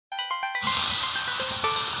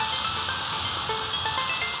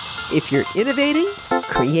If you're innovating,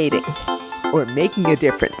 creating, or making a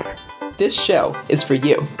difference, this show is for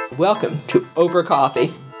you. Welcome to Over Coffee.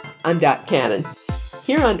 I'm Dot Cannon.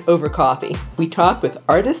 Here on Over Coffee, we talk with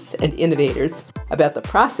artists and innovators about the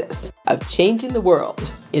process of changing the world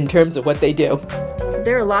in terms of what they do.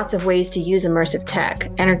 There are lots of ways to use immersive tech.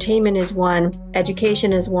 Entertainment is one,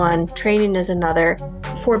 education is one, training is another.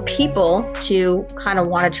 For people to kind of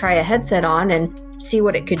want to try a headset on and see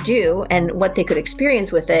what it could do and what they could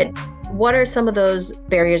experience with it, what are some of those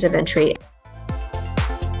barriers of entry?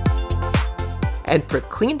 And for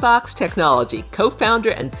Cleanbox Technology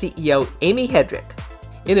co-founder and CEO Amy Hedrick,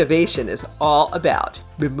 innovation is all about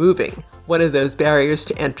removing one of those barriers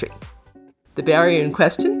to entry. The barrier in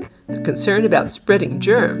question? The concern about spreading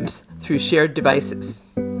germs through shared devices.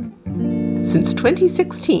 Since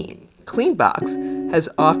 2016, Cleanbox has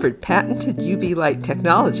offered patented UV light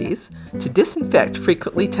technologies to disinfect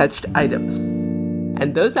frequently touched items.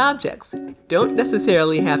 And those objects don't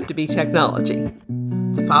necessarily have to be technology.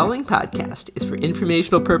 The following podcast is for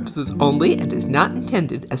informational purposes only and is not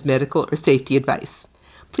intended as medical or safety advice.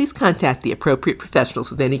 Please contact the appropriate professionals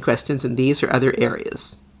with any questions in these or other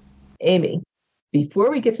areas. Amy, before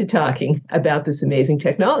we get to talking about this amazing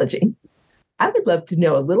technology, I would love to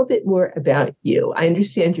know a little bit more about you. I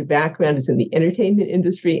understand your background is in the entertainment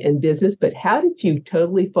industry and business, but how did you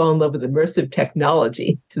totally fall in love with immersive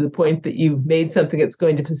technology to the point that you've made something that's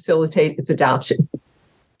going to facilitate its adoption?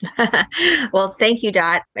 Well, thank you,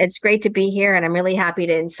 Dot. It's great to be here, and I'm really happy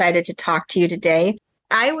and excited to talk to you today.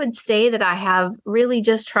 I would say that I have really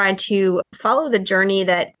just tried to follow the journey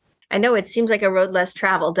that I know it seems like a road less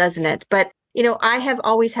traveled, doesn't it? But, I have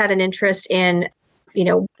always had an interest in,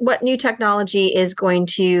 what new technology is going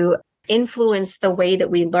to influence the way that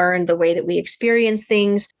we learn, the way that we experience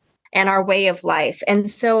things, and our way of life. And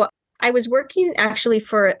so I was working actually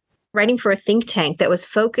writing for a think tank that was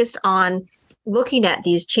focused on looking at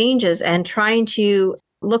these changes and trying to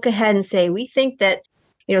look ahead and say, we think that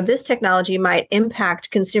this technology might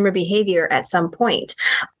impact consumer behavior at some point.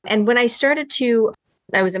 And when I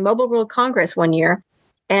was at Mobile World Congress one year,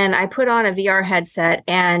 and I put on a VR headset,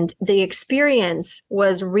 and the experience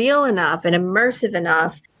was real enough and immersive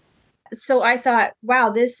enough. So I thought, wow,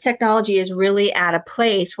 this technology is really at a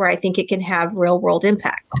place where I think it can have real world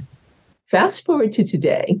impact. Fast forward to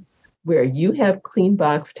today, where you have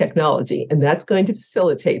Cleanbox technology, and that's going to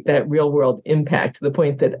facilitate that real world impact to the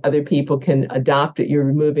point that other people can adopt it. You're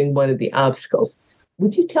removing one of the obstacles.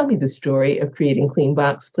 Would you tell me the story of creating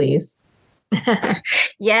Cleanbox, please?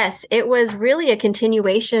 Yes, it was really a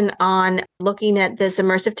continuation on looking at this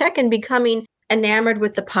immersive tech and becoming enamored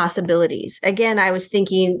with the possibilities. Again, I was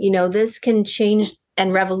thinking, this can change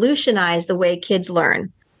and revolutionize the way kids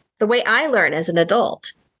learn, the way I learn as an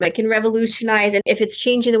adult. It can revolutionize, and if it's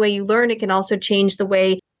changing the way you learn, it can also change the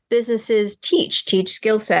way businesses teach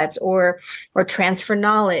skill sets or transfer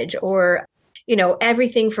knowledge or,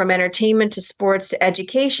 everything from entertainment to sports to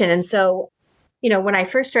education. And so, when I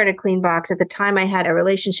first started Cleanbox, at the time I had a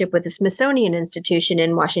relationship with the Smithsonian Institution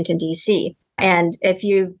in Washington, D.C. And if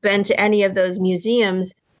you've been to any of those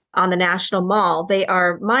museums on the National Mall, they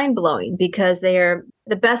are mind-blowing because they are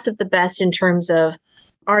the best of the best in terms of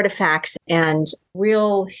artifacts and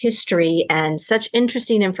real history and such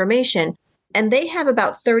interesting information. And they have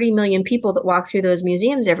about 30 million people that walk through those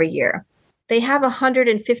museums every year. They have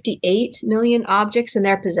 158 million objects in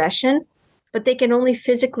their possession, but they can only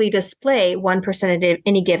physically display 1% at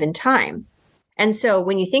any given time. And so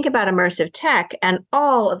when you think about immersive tech and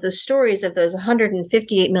all of the stories of those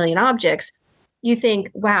 158 million objects, you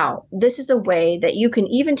think, wow, this is a way that you can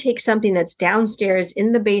even take something that's downstairs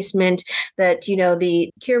in the basement that, the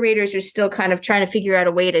curators are still kind of trying to figure out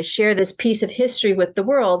a way to share this piece of history with the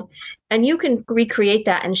world. And you can recreate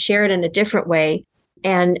that and share it in a different way.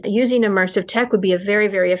 And using immersive tech would be a very,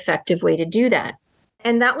 very effective way to do that.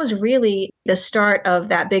 And that was really the start of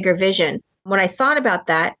that bigger vision. When I thought about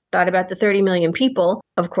the 30 million people,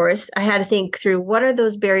 of course, I had to think through what are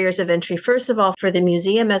those barriers of entry, first of all, for the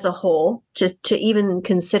museum as a whole, just to even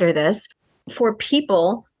consider this, for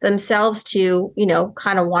people themselves to,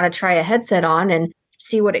 kind of want to try a headset on and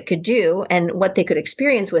see what it could do and what they could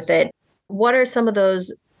experience with it. What are some of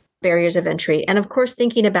those barriers of entry? And of course,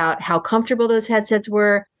 thinking about how comfortable those headsets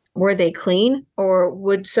were they clean, or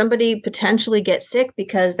would somebody potentially get sick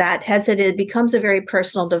because that headset, it becomes a very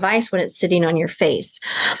personal device when it's sitting on your face.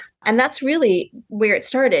 And that's really where it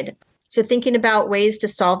started. So thinking about ways to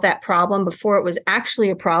solve that problem before it was actually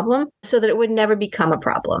a problem so that it would never become a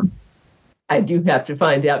problem. I do have to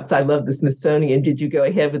find out because I love the Smithsonian. Did you go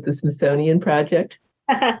ahead with the Smithsonian project?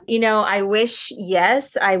 I wish,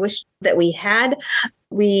 yes, I wish that we had.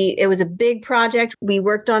 It was a big project. We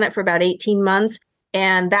worked on it for about 18 months,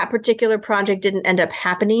 and that particular project didn't end up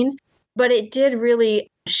happening. But it did really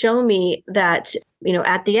show me that,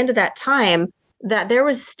 at the end of that time, that there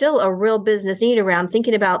was still a real business need around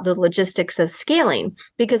thinking about the logistics of scaling,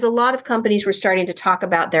 because a lot of companies were starting to talk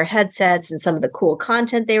about their headsets and some of the cool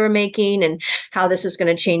content they were making and how this is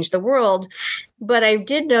going to change the world. But I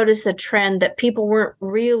did notice the trend that people weren't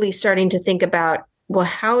really starting to think about, well,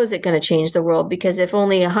 how is it going to change the world? Because if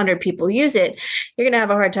only 100 people use it, you're going to have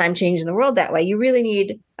a hard time changing the world that way. You really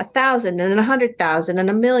need 1,000 and 100,000 and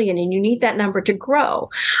 1,000,000, and you need that number to grow.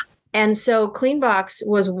 And so Cleanbox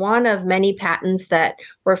was one of many patents that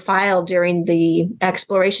were filed during the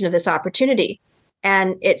exploration of this opportunity.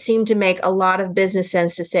 And it seemed to make a lot of business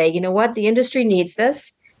sense to say, you know what, the industry needs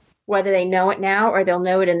this. Whether they know it now or they'll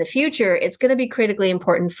know it in the future, it's going to be critically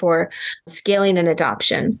important for scaling and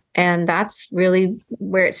adoption. And that's really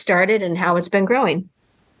where it started and how it's been growing.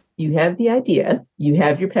 You have the idea, you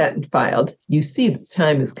have your patent filed, you see the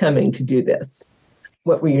time is coming to do this.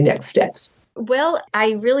 What were your next steps? Well,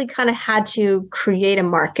 I really kind of had to create a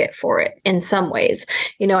market for it in some ways.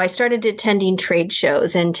 I started attending trade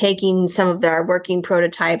shows and taking some of our working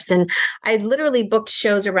prototypes, and I literally booked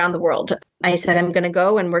shows around the world. I said, I'm going to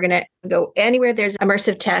go, and we're going to go anywhere there's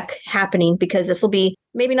immersive tech happening, because this will be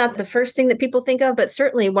maybe not the first thing that people think of, but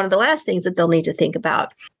certainly one of the last things that they'll need to think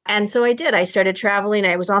about. And so I did. I started traveling.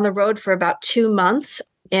 I was on the road for about 2 months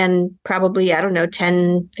in probably,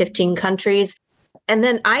 10, 15 countries. And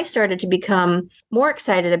then I started to become more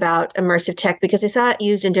excited about immersive tech because I saw it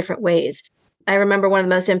used in different ways. I remember one of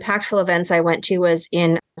the most impactful events I went to was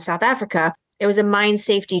in South Africa. It was a mine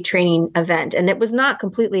safety training event, and it was not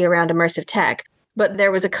completely around immersive tech, but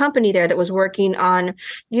there was a company there that was working on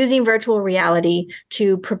using virtual reality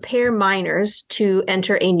to prepare miners to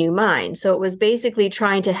enter a new mine. So it was basically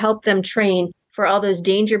trying to help them train for all those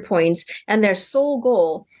danger points. And their sole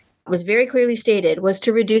goal was very clearly stated, was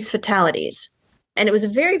to reduce fatalities. And it was a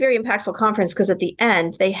very, very impactful conference because at the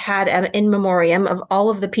end, they had an in memoriam of all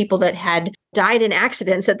of the people that had died in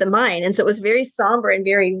accidents at the mine. And so it was very somber and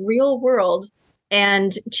very real world.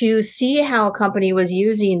 And to see how a company was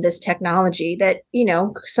using this technology that,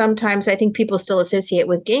 sometimes I think people still associate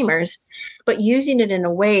with gamers, but using it in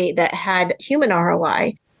a way that had human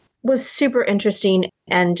ROI was super interesting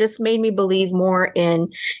and just made me believe more in,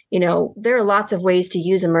 there are lots of ways to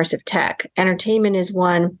use immersive tech. Entertainment is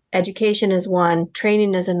one, education is one,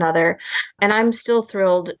 training is another. And I'm still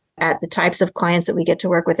thrilled at the types of clients that we get to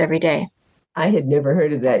work with every day. I had never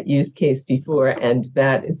heard of that use case before, and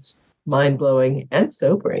that is mind-blowing and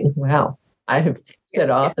sobering. Wow. I have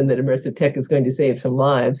said often that immersive tech is going to save some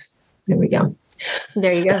lives. There we go.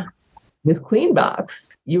 There you go. With Cleanbox,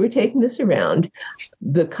 you were taking this around.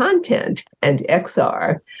 The content and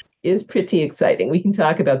XR is pretty exciting. We can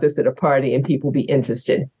talk about this at a party and people will be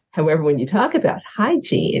interested. However, when you talk about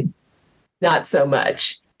hygiene, not so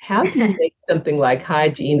much. How do you make something like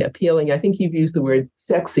hygiene appealing? I think you've used the word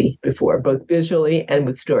sexy before, both visually and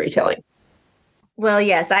with storytelling. Well,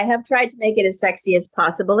 yes, I have tried to make it as sexy as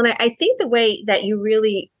possible. And I think the way that you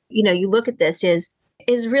really, you look at this is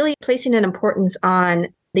really placing an importance on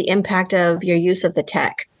the impact of your use of the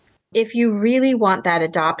tech. If you really want that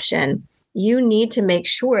adoption, you need to make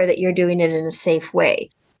sure that you're doing it in a safe way.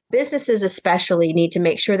 Businesses especially need to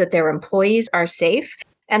make sure that their employees are safe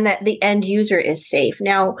and that the end user is safe.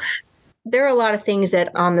 Now, there are a lot of things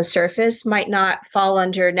that on the surface might not fall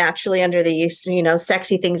naturally under the,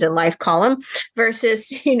 sexy things in life column versus,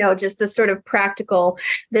 just the sort of practical,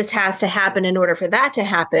 this has to happen in order for that to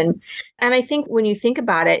happen. And I think when you think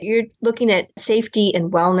about it, you're looking at safety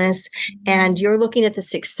and wellness, and you're looking at the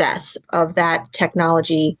success of that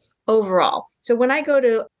technology overall. So when I go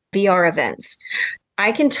to VR events,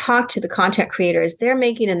 I can talk to the content creators. They're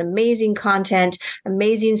making an amazing content,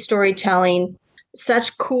 amazing storytelling,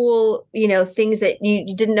 such cool, things that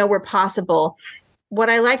you didn't know were possible. What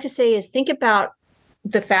I like to say is think about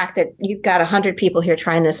the fact that you've got 100 people here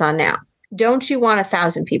trying this on now. Don't you want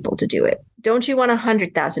 1,000 people to do it? Don't you want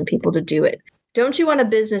 100,000 people to do it? Don't you want a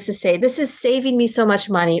business to say, this is saving me so much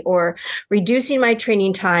money or reducing my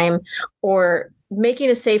training time or making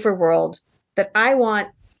a safer world, that I want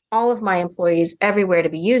all of my employees everywhere to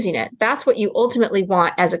be using it? That's what you ultimately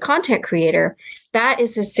want as a content creator. That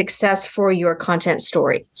is a success for your content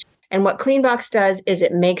story. And what Cleanbox does is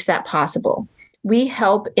it makes that possible. We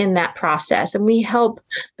help in that process, and we help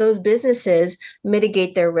those businesses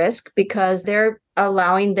mitigate their risk because they're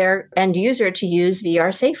allowing their end user to use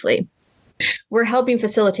VR safely. We're helping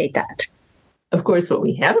facilitate that. Of course, what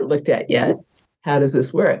we haven't looked at yet, how does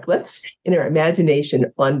this work? Let's, in our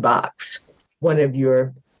imagination, unbox one of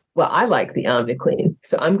your Well, I like the OmniClean,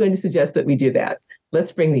 so I'm going to suggest that we do that.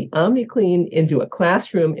 Let's bring the OmniClean into a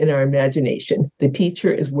classroom in our imagination. The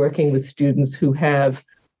teacher is working with students who have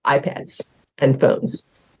iPads and phones.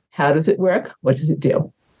 How does it work? What does it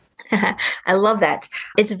do? I love that.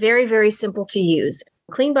 It's very, very simple to use.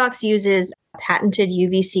 Cleanbox uses patented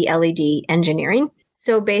UVC LED engineering.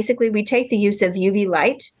 So basically, we take the use of UV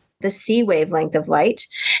light, the C wavelength of light,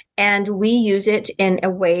 and we use it in a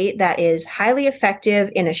way that is highly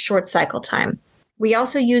effective in a short cycle time. We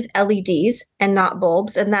also use LEDs and not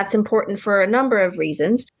bulbs, and that's important for a number of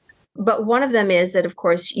reasons. But one of them is that, of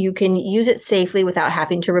course, you can use it safely without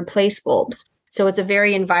having to replace bulbs. So it's a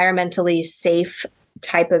very environmentally safe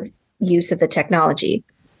type of use of the technology.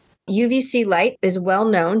 UVC light is well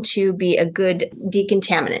known to be a good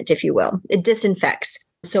decontaminant, if you will. It disinfects.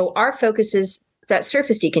 So our focus is that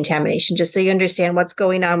surface decontamination, just so you understand what's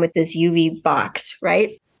going on with this UV box,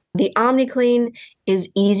 right? The OmniClean is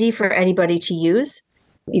easy for anybody to use.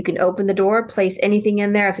 You can open the door, place anything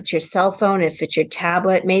in there. If it's your cell phone, if it's your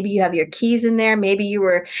tablet, maybe you have your keys in there. Maybe you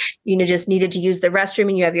were, just needed to use the restroom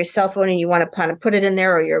and you have your cell phone and you want to kind of put it in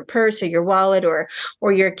there, or your purse or your wallet, or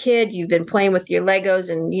your kid, you've been playing with your Legos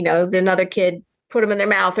and, another kid put them in their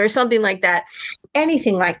mouth or something like that.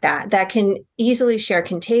 Anything like that can easily share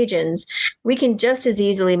contagions. We can just as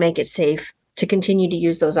easily make it safe to continue to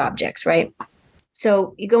use those objects, right?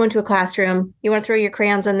 So you go into a classroom, you want to throw your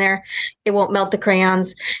crayons in there. It won't melt the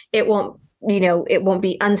crayons. It won't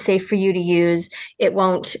be unsafe for you to use.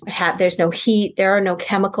 There's no heat. There are no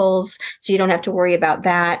chemicals. So you don't have to worry about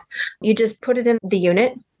that. You just put it in the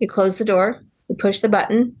unit. You close the door. You push the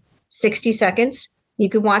button, 60 seconds. You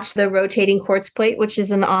can watch the rotating quartz plate, which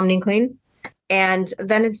is an OmniClean, and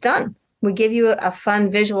then it's done. We give you a fun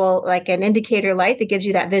visual, like an indicator light that gives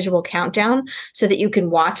you that visual countdown so that you can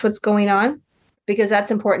watch what's going on, because that's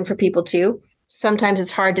important for people too. Sometimes it's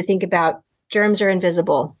hard to think about germs are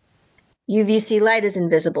invisible. UVC light is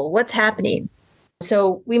invisible. What's happening?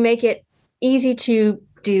 So we make it easy to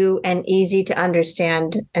do and easy to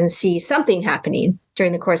understand and see something happening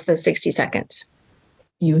during the course of those 60 seconds.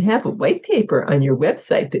 You have a white paper on your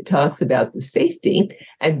website that talks about the safety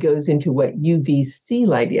and goes into what UVC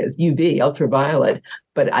light is, UV, ultraviolet,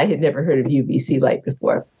 but I had never heard of UVC light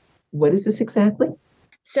before. What is this exactly?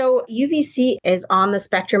 So UVC is on the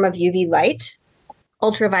spectrum of UV light,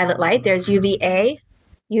 ultraviolet light. There's UVA,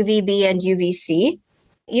 UVB, and UVC.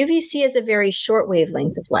 UVC is a very short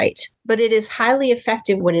wavelength of light, but it is highly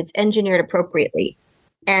effective when it's engineered appropriately.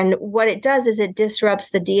 And what it does is it disrupts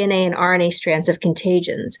the DNA and RNA strands of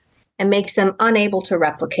contagions and makes them unable to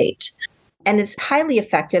replicate. And it's highly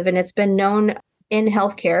effective, and it's been known in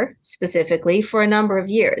healthcare specifically for a number of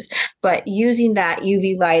years. But using that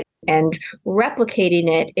UV light and replicating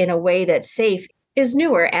it in a way that's safe is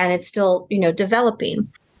newer, and it's still, developing.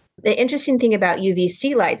 The interesting thing about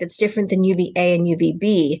UVC light that's different than UVA and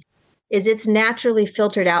UVB is it's naturally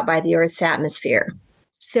filtered out by the Earth's atmosphere.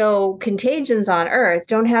 So contagions on Earth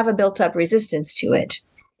don't have a built-up resistance to it.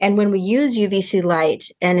 And when we use UVC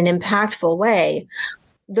light in an impactful way,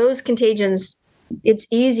 those contagions, it's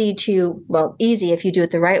easy if you do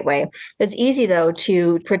it the right way. It's easy, though,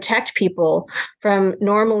 to protect people from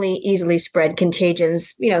normally easily spread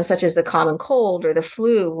contagions, such as the common cold or the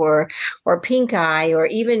flu or pink eye, or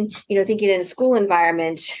even, thinking in a school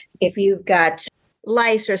environment, if you've got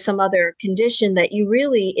lice or some other condition that you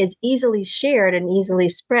really is easily shared and easily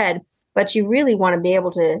spread, but you really want to be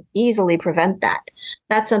able to easily prevent that.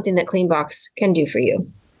 That's something that Cleanbox can do for you.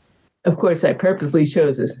 Of course, I purposely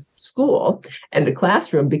chose a school and a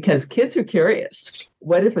classroom because kids are curious.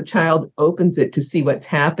 What if a child opens it to see what's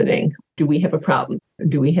happening? Do we have a problem?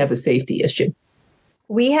 Do we have a safety issue?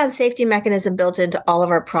 We have safety mechanism built into all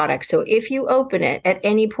of our products. So if you open it at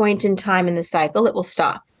any point in time in the cycle, it will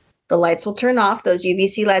stop. The lights will turn off, those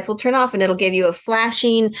UVC lights will turn off, and it'll give you a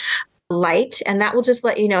flashing light. And that will just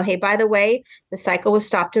let you know, hey, by the way, the cycle was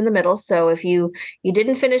stopped in the middle. So if you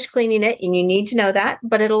didn't finish cleaning it, and you need to know that,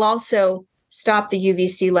 but it'll also stop the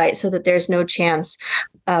UVC light so that there's no chance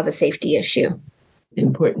of a safety issue.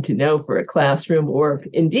 Important to know for a classroom, or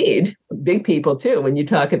indeed big people too, when you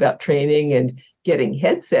talk about training and getting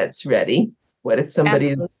headsets ready. What if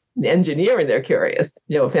somebody's an engineer and they're curious?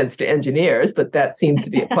 No offense to engineers, but that seems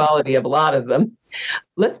to be a quality of a lot of them.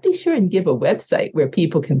 Let's be sure and give a website where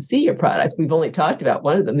people can see your products. We've only talked about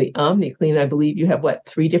one of them, the OmniClean. I believe you have,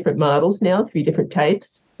 3 different models now, 3 different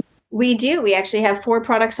types? We do. We actually have 4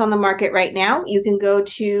 products on the market right now. You can go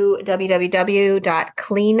to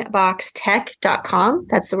www.cleanboxtech.com.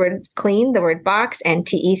 That's the word clean, the word box, and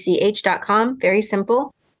tech.com. Very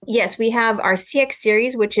simple. Yes, we have our CX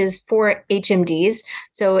series, which is for HMDs.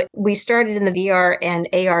 So we started in the VR and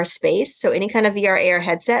AR space. So any kind of VR, AR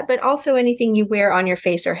headset, but also anything you wear on your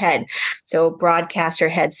face or head. So broadcaster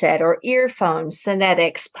headset or earphones,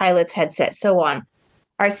 Sonetics, pilot's headset, so on.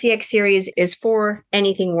 Our CX series is for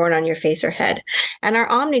anything worn on your face or head. And our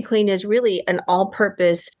OmniClean is really an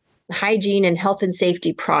all-purpose hygiene and health and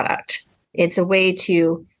safety product. It's a way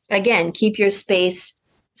to, again, keep your space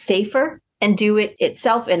safer and do it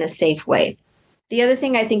itself in a safe way. The other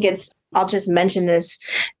thing I think I'll just mention this,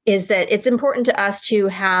 is that it's important to us to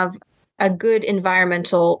have a good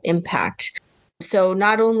environmental impact. So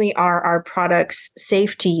not only are our products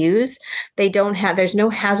safe to use, there's no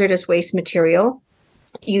hazardous waste material.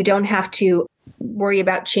 You don't have to worry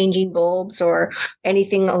about changing bulbs or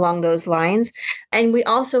anything along those lines. And we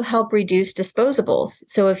also help reduce disposables.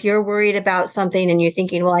 So if you're worried about something and you're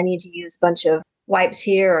thinking, well, I need to use a bunch of wipes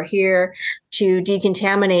here or here to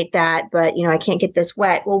decontaminate that, but I can't get this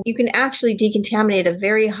wet. Well, you can actually decontaminate a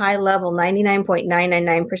very high level,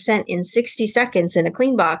 99.999% in 60 seconds in a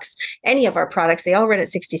Cleanbox. Any of our products, they all run at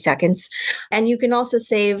 60 seconds. And you can also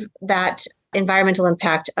save that environmental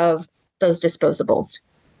impact of those disposables.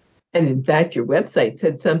 And in fact, your website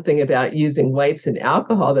said something about using wipes and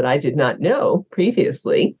alcohol that I did not know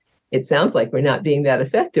previously. It sounds like we're not being that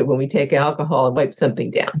effective when we take alcohol and wipe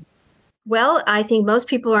something down. Well, I think most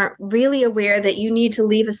people aren't really aware that you need to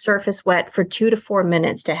leave a surface wet for 2 to 4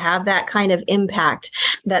 minutes to have that kind of impact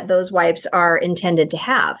that those wipes are intended to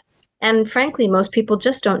have. And frankly, most people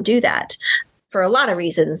just don't do that for a lot of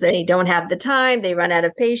reasons. They don't have the time, they run out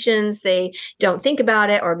of patience, they don't think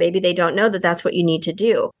about it, or maybe they don't know that that's what you need to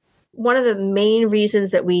do. One of the main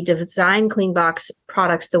reasons that we design Cleanbox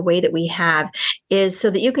products the way that we have is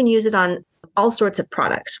so that you can use it on all sorts of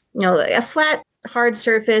products. A flat, hard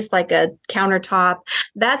surface like a countertop,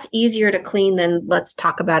 that's easier to clean than, let's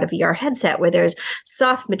talk about a VR headset where there's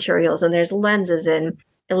soft materials and there's lenses and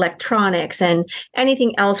electronics and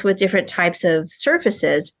anything else with different types of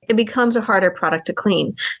surfaces. It becomes a harder product to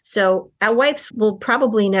clean. So our wipes will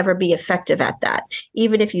probably never be effective at that.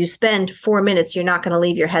 Even if you spend 4 minutes, you're not going to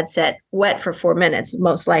leave your headset wet for 4 minutes,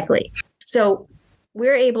 most likely. So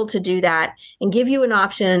we're able to do that and give you an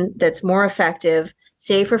option that's more effective,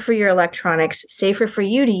 safer for your electronics, safer for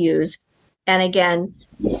you to use. And again,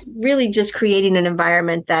 really just creating an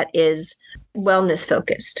environment that is wellness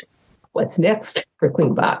focused. What's next for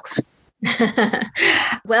Cleanbox?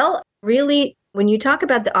 Well, really, when you talk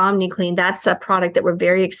about the OmniClean, that's a product that we're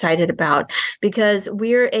very excited about because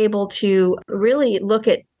we're able to really look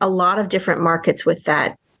at a lot of different markets with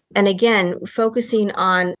that. And again, focusing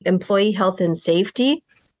on employee health and safety,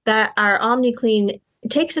 that our OmniClean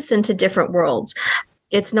takes us into different worlds.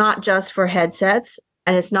 It's not just for headsets,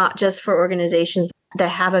 and it's not just for organizations that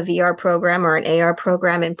have a VR program or an AR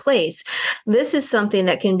program in place. This is something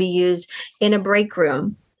that can be used in a break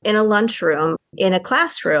room, in a lunchroom, in a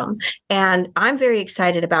classroom. And I'm very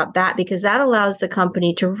excited about that because that allows the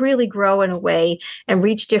company to really grow in a way and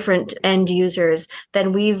reach different end users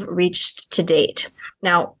than we've reached to date.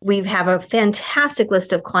 Now, we have a fantastic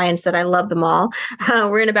list of clients that I love them all.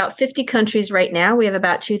 We're in about 50 countries right now. We have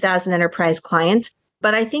about 2,000 enterprise clients.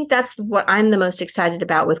 But I think that's what I'm the most excited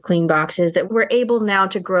about with Cleanbox is that we're able now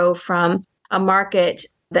to grow from a market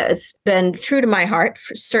that's been true to my heart,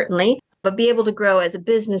 certainly, but be able to grow as a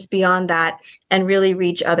business beyond that and really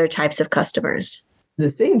reach other types of customers. The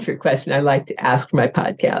signature question I like to ask for my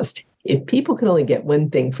podcast, if people could only get one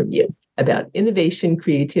thing from you about innovation,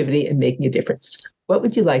 creativity, and making a difference, what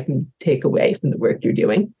would you like them to take away from the work you're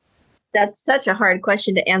doing? That's such a hard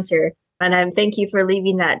question to answer. And thank you for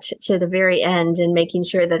leaving that to the very end and making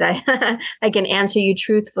sure that I can answer you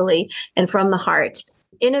truthfully and from the heart.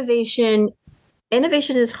 Innovation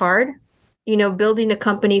is hard. Building a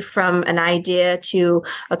company from an idea to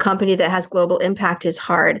a company that has global impact is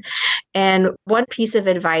hard. And one piece of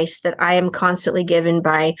advice that I am constantly given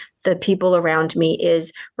by the people around me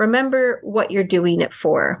is remember what you're doing it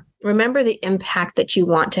for. Remember the impact that you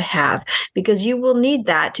want to have, because you will need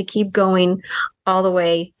that to keep going all the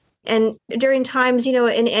way. And during times,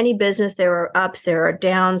 in any business, there are ups, there are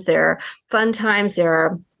downs, there are fun times, there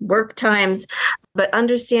are work times, but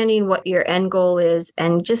understanding what your end goal is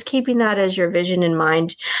and just keeping that as your vision in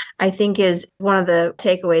mind, I think is one of the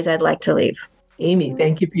takeaways I'd like to leave. Amy,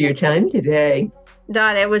 thank you for your time today.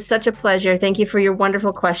 Dot, it was such a pleasure. Thank you for your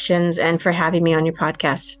wonderful questions and for having me on your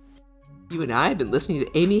podcast. You and I have been listening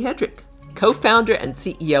to Amy Hedrick, co-founder and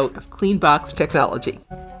CEO of Cleanbox Technology.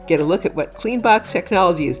 Get a look at what Cleanbox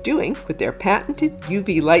Technology is doing with their patented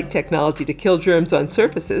UV light technology to kill germs on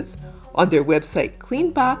surfaces on their website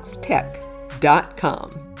cleanboxtech.com.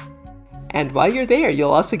 And while you're there,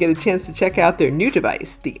 you'll also get a chance to check out their new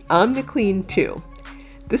device, the OmniClean 2.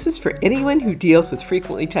 This is for anyone who deals with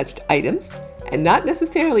frequently touched items, and not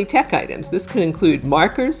necessarily tech items. This can include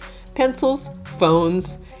markers, pencils,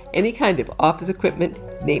 phones, any kind of office equipment,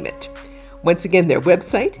 name it. Once again, their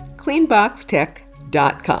website,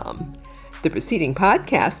 cleanboxtech.com. The preceding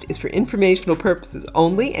podcast is for informational purposes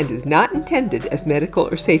only and is not intended as medical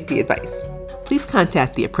or safety advice. Please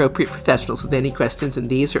contact the appropriate professionals with any questions in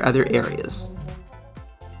these or other areas.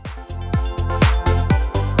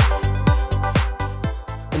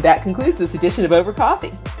 And that concludes this edition of Over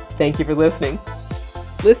Coffee. Thank you for listening.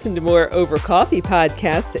 Listen to more Over Coffee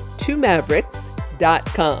podcasts at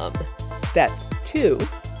 2mavericks.com. That's 2,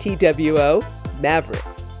 T-W-O,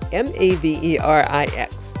 Mavericks,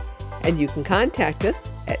 M-A-V-E-R-I-X. And you can contact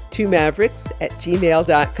us at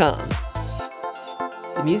 2mavericks@gmail.com.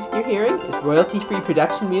 The music you're hearing is royalty-free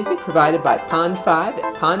production music provided by Pond5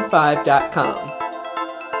 at pond5.com.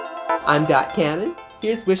 I'm Dot Cannon.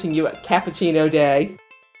 Here's wishing you a cappuccino day.